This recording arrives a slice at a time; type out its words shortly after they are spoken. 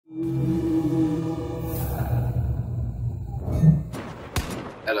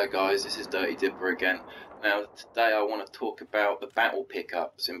guys, this is Dirty Dipper again. Now today I want to talk about the battle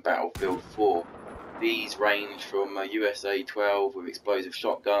pickups in Battlefield 4. These range from a USA 12 with explosive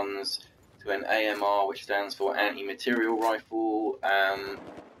shotguns to an AMR, which stands for anti-material rifle,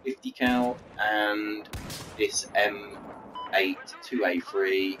 50 cal, and this M8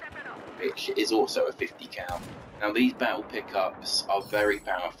 2A3, which is also a 50 cal. Now these battle pickups are very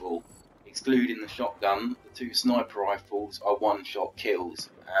powerful. Excluding the shotgun, the two sniper rifles are one-shot kills.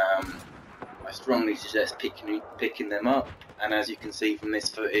 I strongly suggest picking them up, and as you can see from this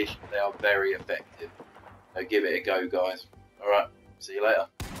footage, they are very effective. So give it a go, guys. Alright, see you later.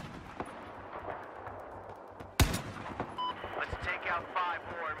 Let's take out 5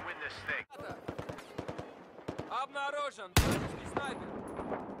 more and win this thing. Обнаружен вражеский снайпер.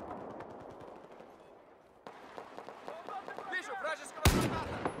 Вижу вражеского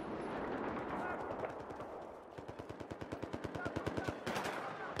солдата.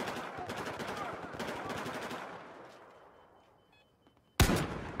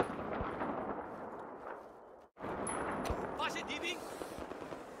 Фашист敌兵。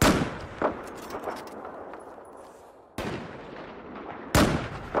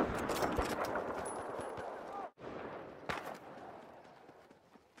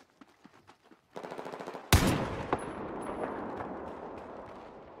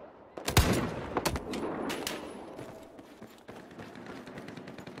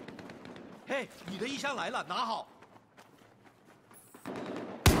 嘿，你的衣箱来了，拿好。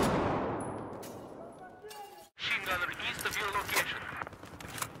Machine gunner east of your location.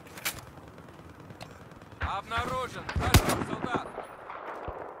 Обнаружен вражеский солдат.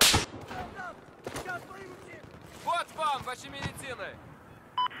 Вот вам ваши медицины.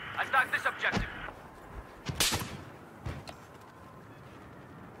 Attack this objective.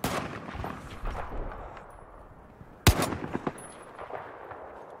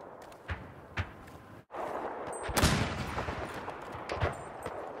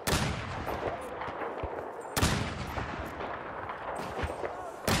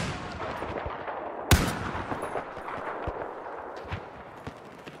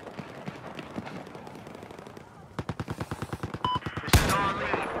 This is our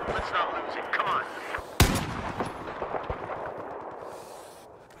lead. Let's not lose it. Come on.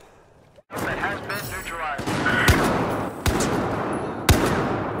 That has been neutralized.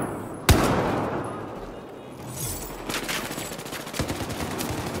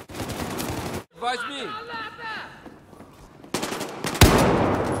 Возьми.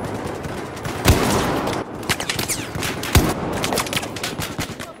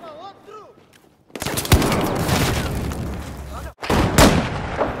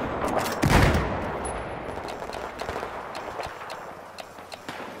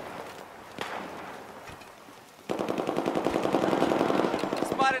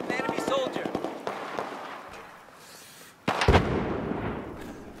 Spotted an enemy soldier.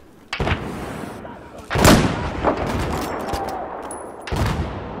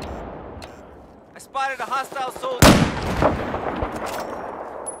 I spotted a hostile soldier.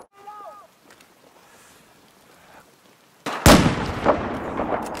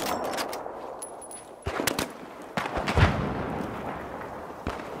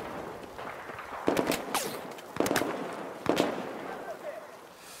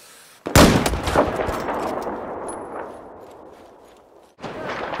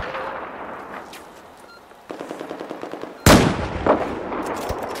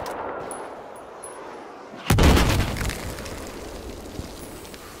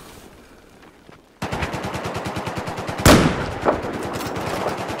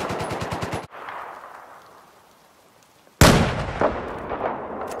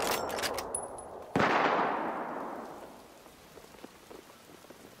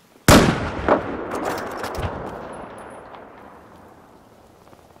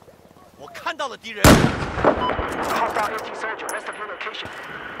我看到了敌人。 Hostile empty soldier west of your location.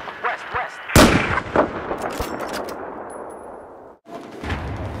 West, west.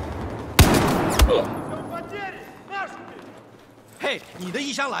 嘿，你的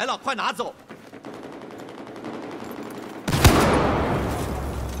衣箱来了，快拿走。